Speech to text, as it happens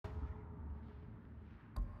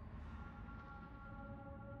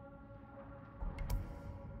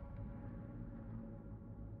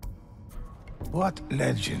What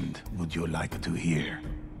legend would you like to hear?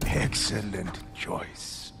 Excellent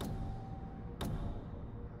choice.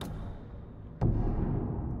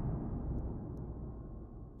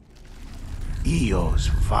 Eo's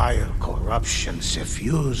vile corruption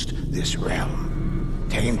suffused this realm,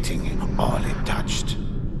 tainting all it touched.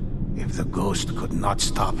 If the ghost could not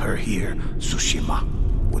stop her here, Tsushima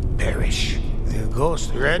would perish. The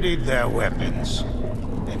ghost readied their weapons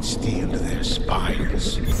and steeled their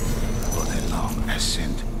spines for their long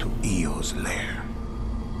ascent to Eo's lair.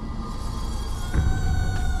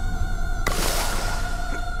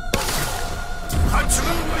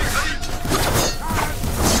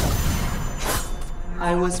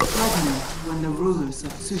 I was pregnant when the rulers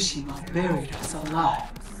of Tsushima buried us alive.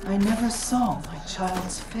 I never saw my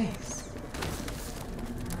child's face.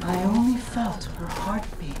 I only felt her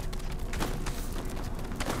heartbeat,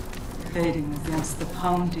 fading against the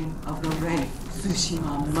pounding of the rain.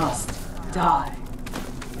 Tsushima must die.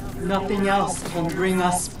 Nothing else can bring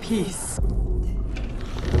us peace.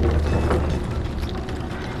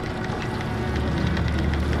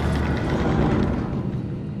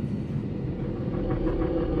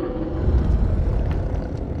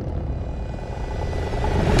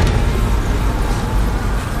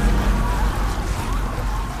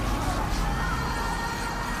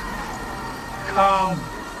 Come.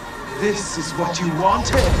 This is what you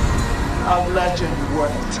wanted. A legend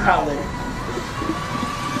worth telling.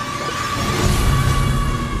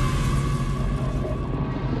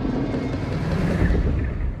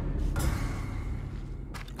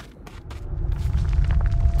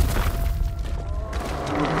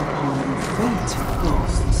 Look upon your fate,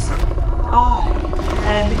 ghosts. I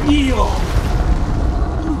am Eo.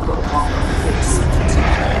 Look upon the face of the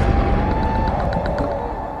town.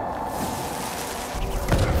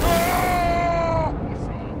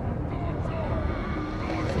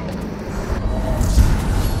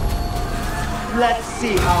 Let's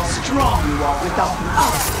see how strong you are without the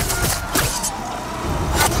outfit.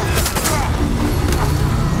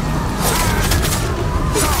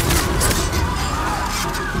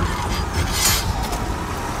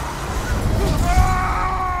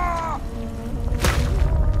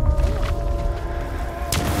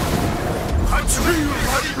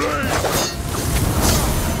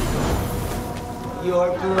 Your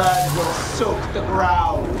blood will soak the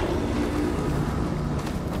ground.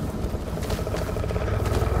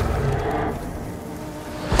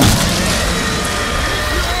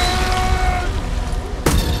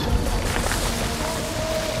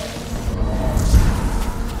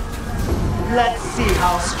 Let's see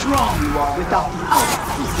how strong you are without the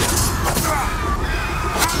outfit.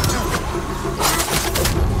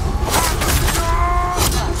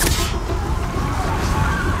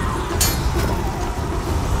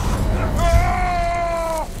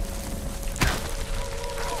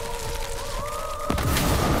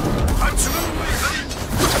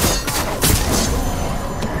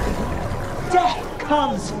 Death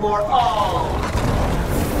comes for all.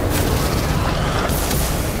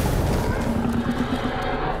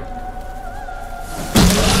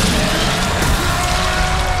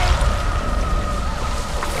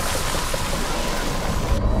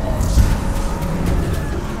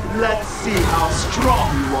 Let's see how strong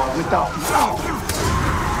you are without the outfit.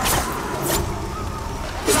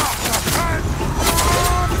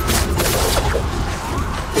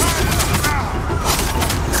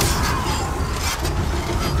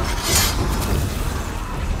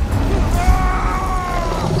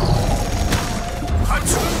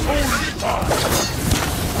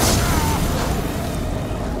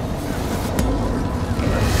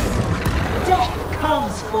 Death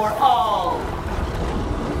comes for all.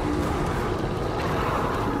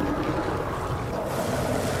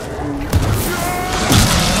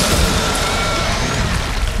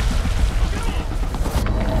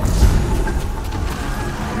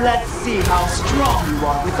 Let's see how strong you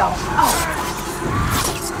are without the outfit.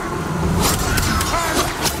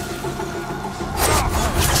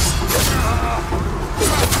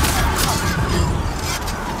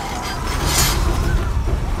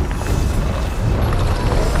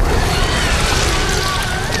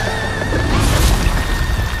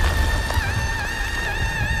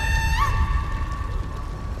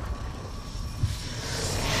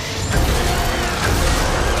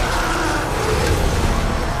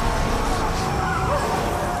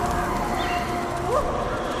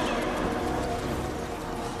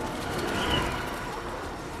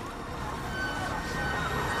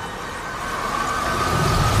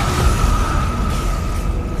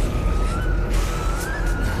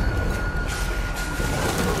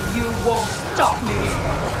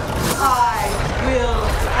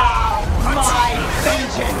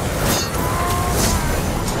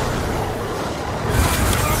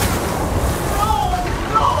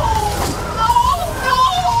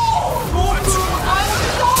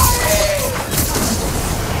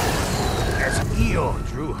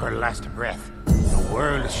 breath, the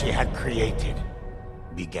world she had created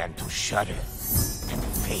began to shudder and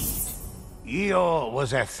fade. Io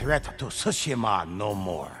was a threat to Tsushima no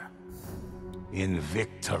more. In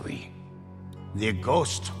victory, the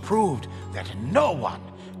ghost proved that no one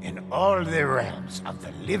in all the realms of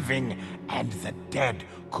the living and the dead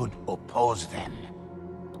could oppose them.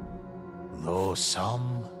 Though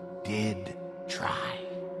some did try.